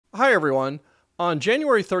Hi everyone. On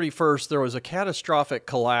January 31st, there was a catastrophic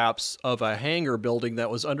collapse of a hangar building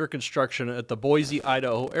that was under construction at the Boise,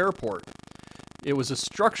 Idaho airport. It was a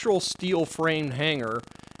structural steel framed hangar,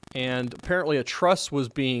 and apparently a truss was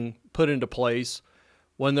being put into place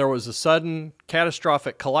when there was a sudden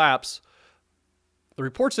catastrophic collapse. The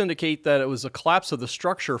reports indicate that it was a collapse of the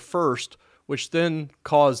structure first, which then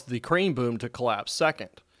caused the crane boom to collapse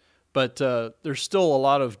second. But there's still a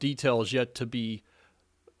lot of details yet to be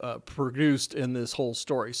produced in this whole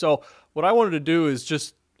story. So what I wanted to do is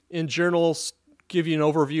just in general give you an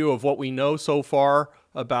overview of what we know so far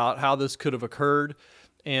about how this could have occurred,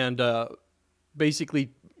 and basically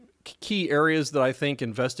key areas that I think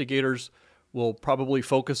investigators will probably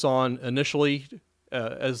focus on initially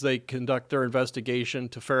as they conduct their investigation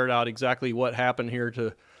to ferret out exactly what happened here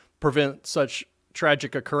to prevent such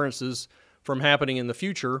tragic occurrences from happening in the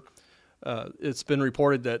future. It's been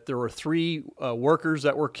reported that there were 3 workers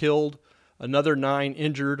that were killed, another 9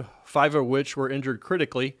 injured, 5 of which were injured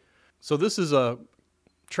critically. So this is a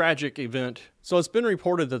tragic event. So it's been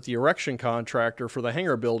reported that the erection contractor for the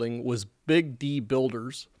hangar building was Big D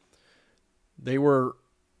Builders. They were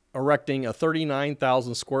erecting a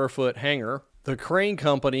 39,000 square foot hangar. The crane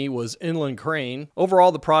company was Inland Crane.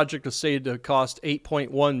 Overall, the project is stated to cost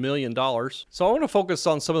 $8.1 million. So I want to focus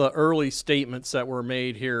on some of the early statements that were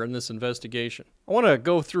made here in this investigation. I want to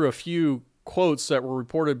go through a few quotes that were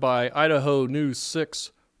reported by Idaho News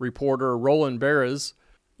 6 reporter Roland Beres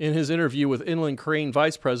in his interview with Inland Crane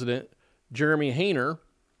Vice President Jeremy Hangar.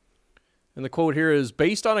 And the quote here is,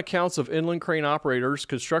 "Based on accounts of Inland Crane operators,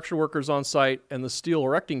 construction workers on site, and the steel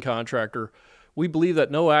erecting contractor, we believe that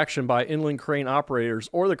no action by Inland Crane operators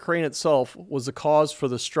or the crane itself was the cause for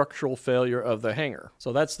the structural failure of the hangar."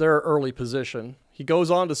 So that's their early position. He goes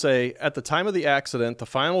on to say, "At the time of the accident, the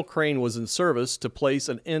final crane was in service to place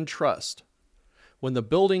an end truss. When the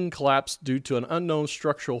building collapsed due to an unknown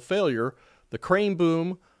structural failure, the crane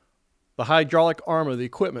boom, the hydraulic arm of the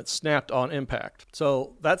equipment snapped on impact."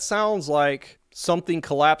 So that sounds like something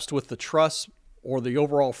collapsed with the truss or the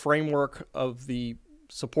overall framework of the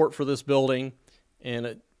support for this building, and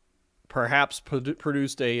it perhaps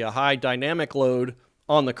produced a high dynamic load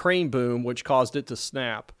on the crane boom, which caused it to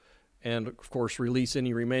snap and, of course, release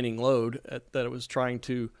any remaining load that it was trying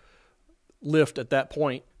to lift at that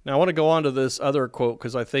point. Now, I want to go on to this other quote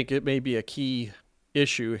because I think it may be a key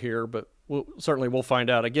issue here, but we'll find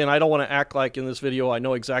out. Again, I don't want to act like in this video I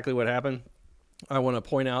know exactly what happened. I want to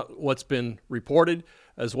point out what's been reported,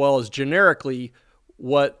 as well as generically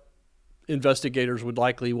what investigators would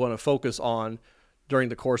likely want to focus on during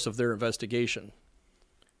the course of their investigation.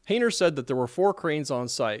 Hangar said that there were 4 cranes on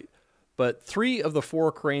site, but 3 of the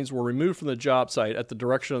 4 cranes were removed from the job site at the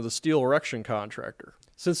direction of the steel erection contractor.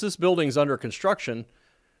 Since this building is under construction,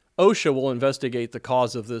 OSHA will investigate the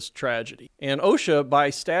cause of this tragedy. And OSHA, by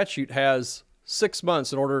statute, has 6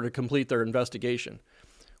 months in order to complete their investigation,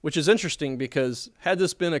 which is interesting because had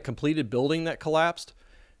this been a completed building that collapsed,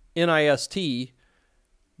 NIST,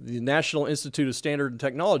 the National Institute of Standard and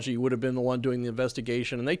Technology, would have been the one doing the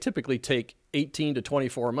investigation, and they typically take 18 to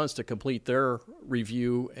 24 months to complete their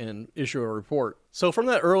review and issue a report. So from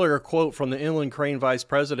that earlier quote from the Inland Crane Vice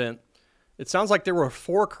President, it sounds like there were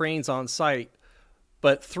 4 cranes on site,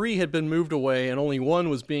 but 3 had been moved away and only 1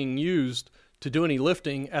 was being used to do any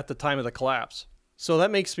lifting at the time of the collapse. So that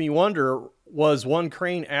makes me wonder, was 1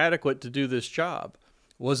 crane adequate to do this job?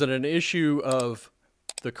 Was it an issue of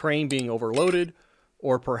the crane being overloaded,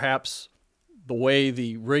 or perhaps the way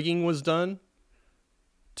the rigging was done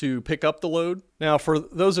to pick up the load? Now, for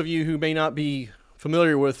those of you who may not be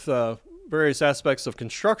familiar with various aspects of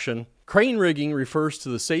construction, crane rigging refers to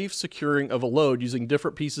the safe securing of a load using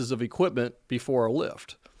different pieces of equipment before a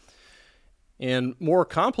lift. And more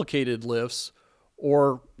complicated lifts,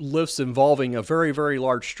 or lifts involving a very, very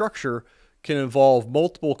large structure, can involve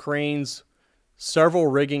multiple cranes, several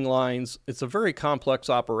rigging lines. It's a very complex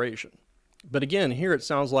operation. But again, here it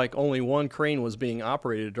sounds like only 1 crane was being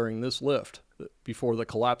operated during this lift before the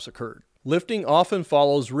collapse occurred. Lifting often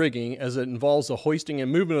follows rigging, as it involves the hoisting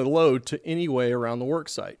and movement of the load to any way around the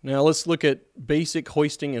worksite. Now let's look at basic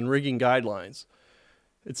hoisting and rigging guidelines.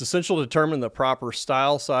 It's essential to determine the proper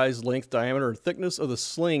style, size, length, diameter, and thickness of the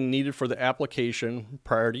sling needed for the application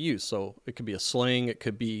prior to use. So it could be a sling, it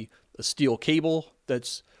could be a steel cable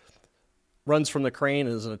that runs from the crane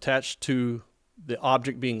and is attached to the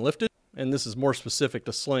object being lifted. And this is more specific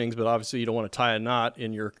to slings, but obviously you don't want to tie a knot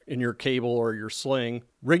in your cable or your sling.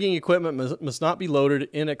 Rigging equipment must not be loaded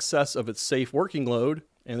in excess of its safe working load,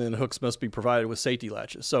 and then hooks must be provided with safety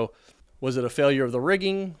latches. So was it a failure of the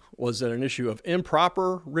rigging? Was it an issue of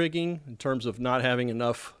improper rigging in terms of not having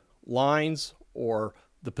enough lines or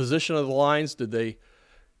the position of the lines? Did they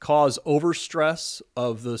cause overstress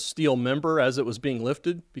of the steel member as it was being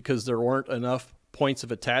lifted because there weren't enough points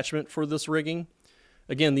of attachment for this rigging?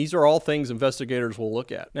 Again, these are all things investigators will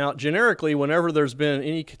look at. Now, generically, whenever there's been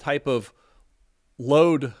any type of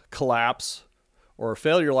load collapse or a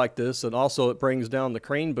failure like this, and also it brings down the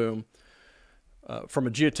crane boom, from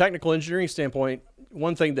a geotechnical engineering standpoint,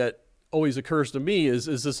 one thing that always occurs to me is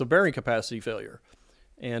this a bearing capacity failure?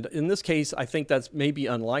 And in this case, I think that's maybe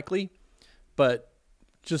unlikely, but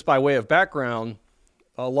just by way of background,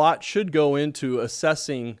 a lot should go into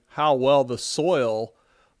assessing how well the soil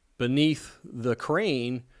beneath the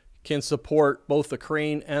crane can support both the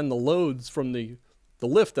crane and the loads from the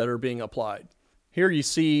lift that are being applied. Here you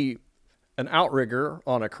see an outrigger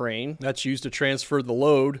on a crane that's used to transfer the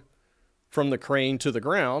load from the crane to the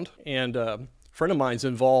ground. And a friend of mine's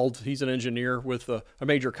involved. He's an engineer with a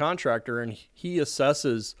major contractor, and he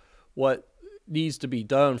assesses what needs to be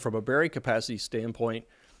done from a bearing capacity standpoint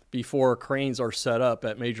before cranes are set up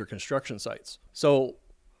at major construction sites. So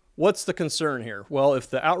what's the concern here? Well, if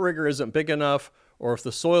the outrigger isn't big enough, or if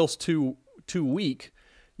the soil's too weak,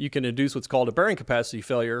 you can induce what's called a bearing capacity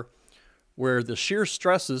failure, where the shear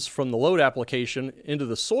stresses from the load application into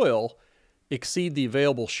the soil exceed the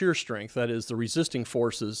available shear strength, that is the resisting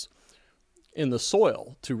forces in the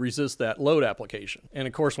soil to resist that load application. And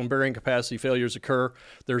of course, when bearing capacity failures occur,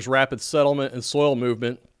 there's rapid settlement and soil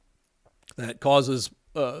movement that causes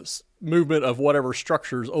movement of whatever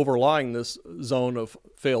structures overlying this zone of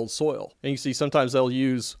failed soil. And you see sometimes they'll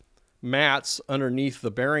use mats underneath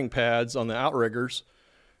the bearing pads on the outriggers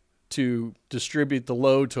to distribute the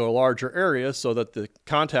load to a larger area so that the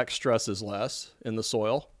contact stress is less in the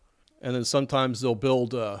soil. And then sometimes they'll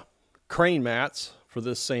build crane mats for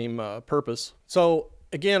this same purpose. So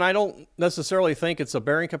again, I don't necessarily think it's a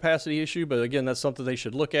bearing capacity issue, but again, that's something they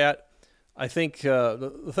should look at. I think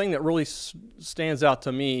the thing that really stands out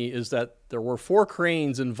to me is that there were 4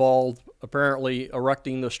 cranes involved apparently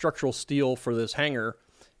erecting the structural steel for this hangar,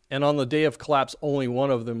 and on the day of collapse, only one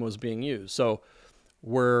of them was being used. So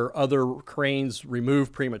were other cranes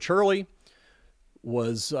removed prematurely?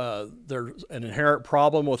 Was there an inherent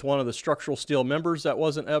problem with one of the structural steel members that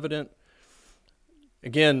wasn't evident?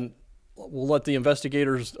 Again, we'll let the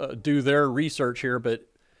investigators do their research here, but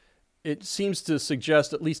it seems to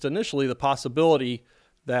suggest, at least initially, the possibility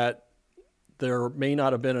that there may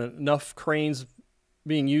not have been enough cranes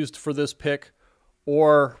being used for this pick,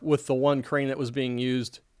 or with the one crane that was being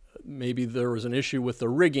used, maybe there was an issue with the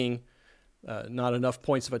rigging, not enough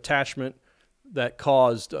points of attachment, that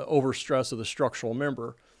caused overstress of the structural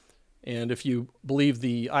member. And if you believe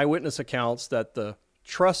the eyewitness accounts, that the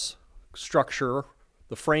truss structure,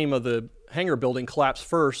 the frame of the hangar building, collapsed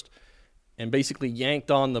first and basically yanked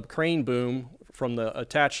on the crane boom from the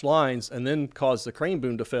attached lines and then caused the crane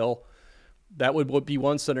boom to fail, that would be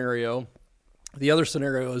one scenario. The other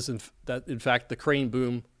scenario is that in fact the crane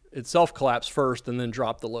boom itself collapsed first and then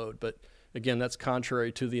dropped the load. But again, that's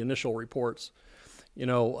contrary to the initial reports. You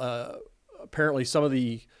know, apparently some of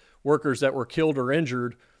the workers that were killed or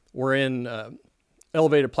injured were in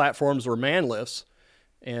elevated platforms or man lifts.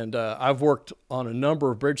 And I've worked on a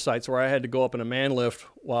number of bridge sites where I had to go up in a man lift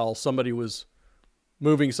while somebody was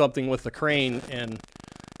moving something with the crane. And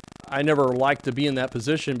I never liked to be in that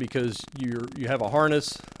position because you have a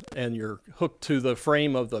harness and you're hooked to the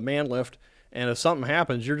frame of the man lift. And if something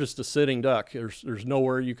happens, you're just a sitting duck. There's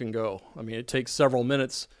nowhere you can go. I mean, it takes several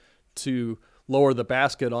minutes to lower the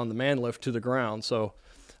basket on the man lift to the ground. So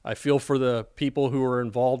I feel for the people who are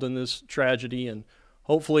involved in this tragedy, and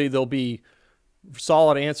hopefully there'll be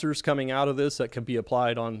solid answers coming out of this that can be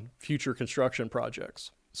applied on future construction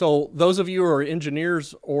projects. So those of you who are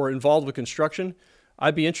engineers or involved with construction,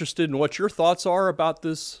 I'd be interested in what your thoughts are about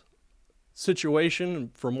this situation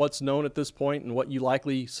from what's known at this point and what you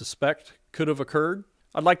likely suspect could have occurred.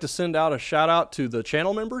 I'd like to send out a shout out to the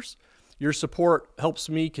channel members. Your support helps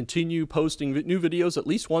me continue posting new videos at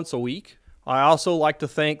least once a week. I also like to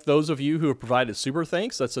thank those of you who have provided super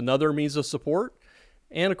thanks. That's another means of support.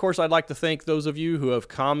 And of course, I'd like to thank those of you who have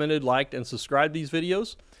commented, liked, and subscribed these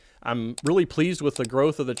videos. I'm really pleased with the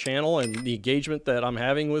growth of the channel and the engagement that I'm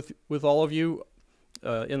having with all of you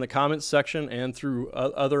in the comments section and through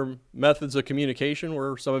other methods of communication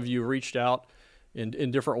where some of you reached out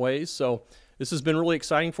in different ways. So this has been really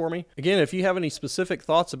exciting for me. Again, if you have any specific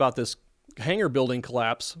thoughts about this hangar building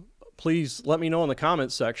collapse, please let me know in the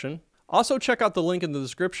comments section. Also, check out the link in the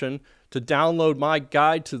description to download my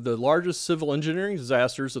guide to the largest civil engineering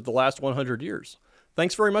disasters of the last 100 years.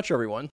 Thanks very much, everyone.